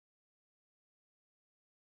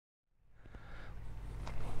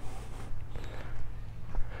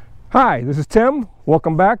Hi, this is Tim.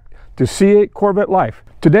 Welcome back to C8 Corvette Life.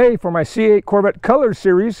 Today for my C8 Corvette Colors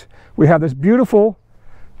series, we have this beautiful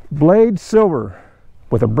Blade Silver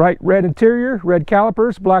with a bright red interior, red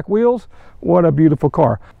calipers, black wheels. What a beautiful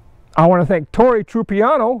car. I want to thank Tori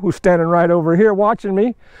Trupiano, who's standing right over here watching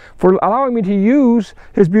me, for allowing me to use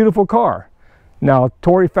his beautiful car. Now,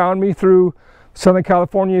 Tori found me through Southern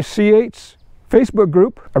California C8's Facebook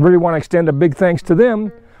group. I really want to extend a big thanks to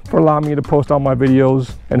them for allowing me to post all my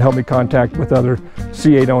videos and help me contact with other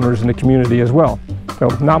C8 owners in the community as well. So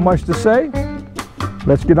not much to say.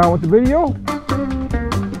 Let's get on with the video.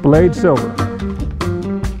 Blade Silver.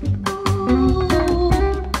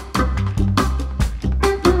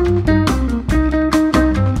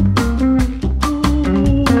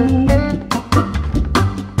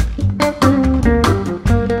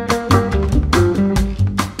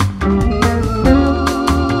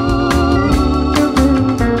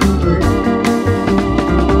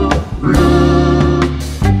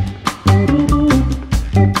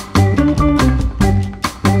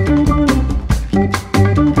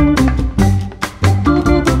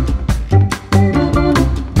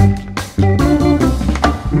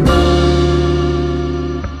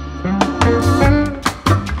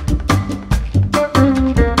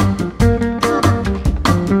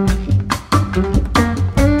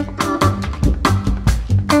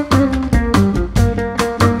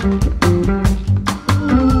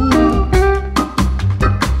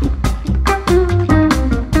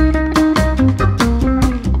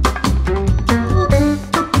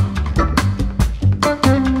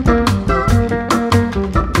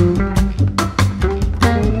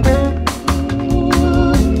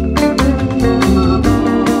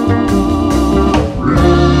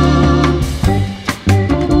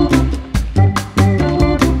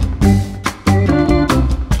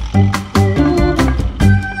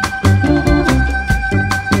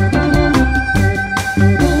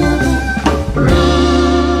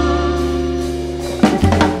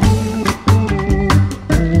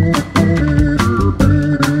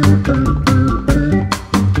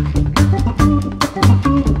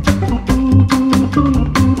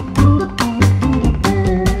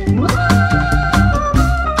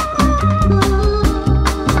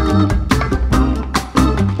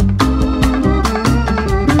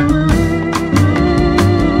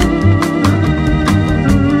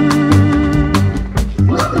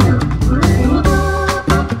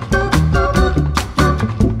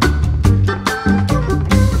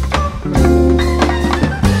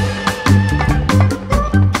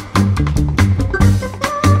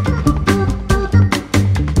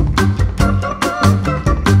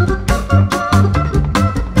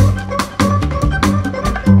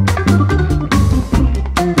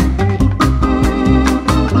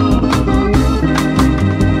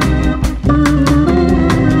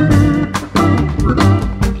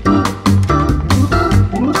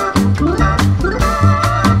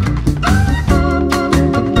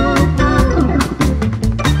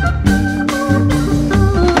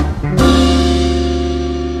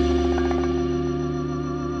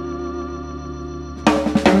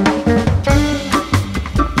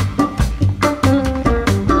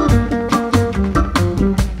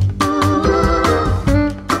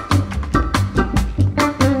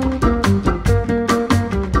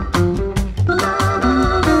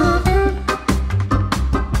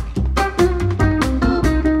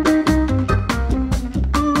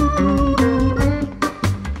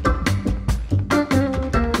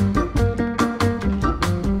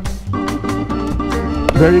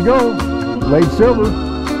 There you go, Blade Silver.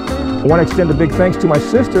 I want to extend a big thanks to my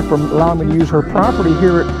sister for allowing me to use her property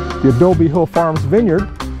here at the Adobe Hill Farms Vineyard.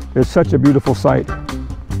 It's such a beautiful site.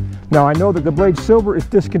 Now I know that the Blade Silver is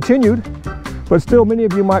discontinued, but still many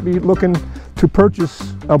of you might be looking to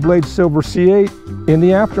purchase a Blade Silver C8 in the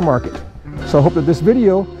aftermarket. So I hope that this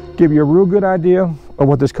video gives you a real good idea of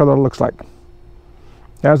what this color looks like.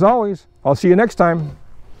 As always, I'll see you next time.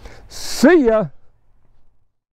 See ya!